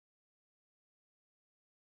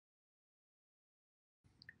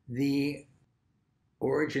The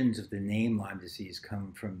origins of the name Lyme disease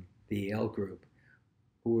come from the Yale group,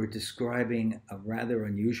 who were describing a rather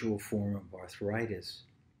unusual form of arthritis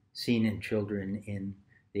seen in children in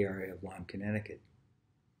the area of Lyme, Connecticut.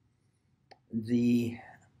 The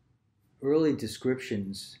early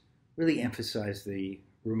descriptions really emphasized the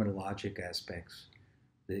rheumatologic aspects,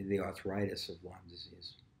 the arthritis of Lyme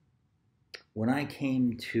disease. When I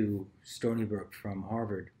came to Stony Brook from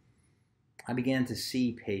Harvard, I began to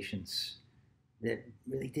see patients that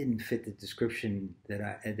really didn't fit the description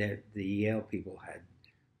that the Yale people had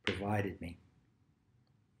provided me.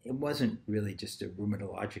 It wasn't really just a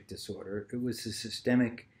rheumatologic disorder. It was a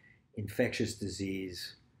systemic infectious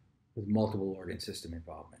disease with multiple organ system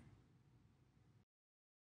involvement.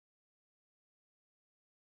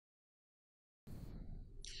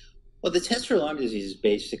 Well, the test for Lyme disease is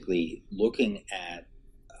basically looking at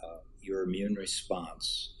your immune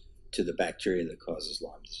response to the bacteria that causes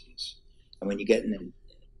Lyme disease. And when you get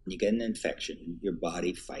an infection, your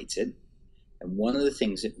body fights it. And one of the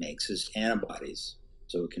things it makes is antibodies,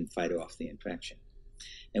 so it can fight off the infection.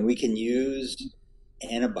 And we can use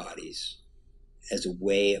antibodies as a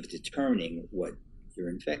way of determining what you're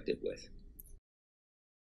infected with.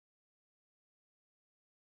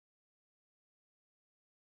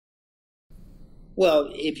 Well,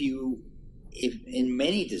 if in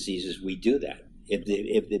many diseases we do that.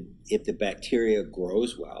 If the bacteria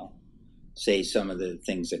grows well, say some of the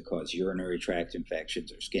things that cause urinary tract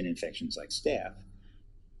infections or skin infections like staph,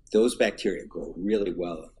 those bacteria grow really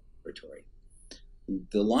well in the laboratory.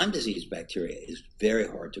 The Lyme disease bacteria is very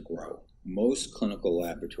hard to grow. Most clinical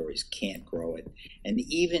laboratories can't grow it, and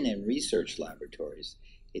even in research laboratories,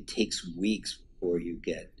 it takes weeks before you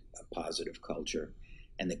get a positive culture.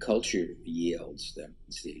 And the culture yields,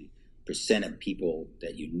 the percent of people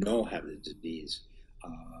that you know have the disease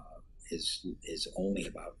is only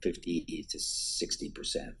about 50 to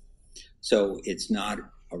 60%. So it's not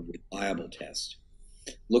a reliable test.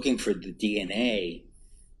 Looking for the DNA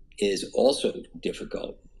is also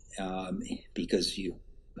difficult because you'd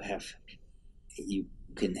have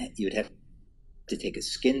to take a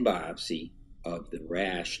skin biopsy of the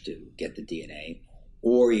rash to get the DNA,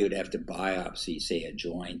 or you'd have to biopsy, say, a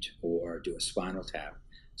joint or do a spinal tap,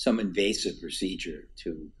 some invasive procedure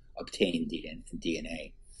to obtain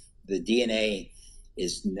DNA. The DNA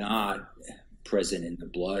is not present in the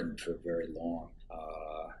blood for very long,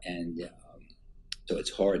 so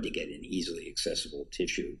it's hard to get an easily accessible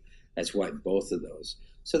tissue. That's why both of those.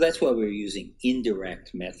 So that's why we're using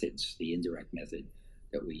indirect methods. The indirect method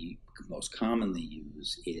that we most commonly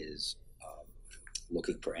use is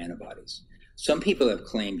looking for antibodies. Some people have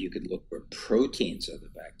claimed you could look for proteins of the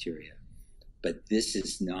bacteria, but this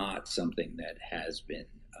is not something that has been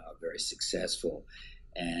very successful,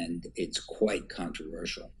 and it's quite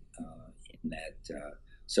controversial in that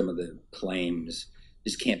some of the claims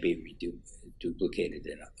just can't be duplicated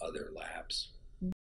in other labs.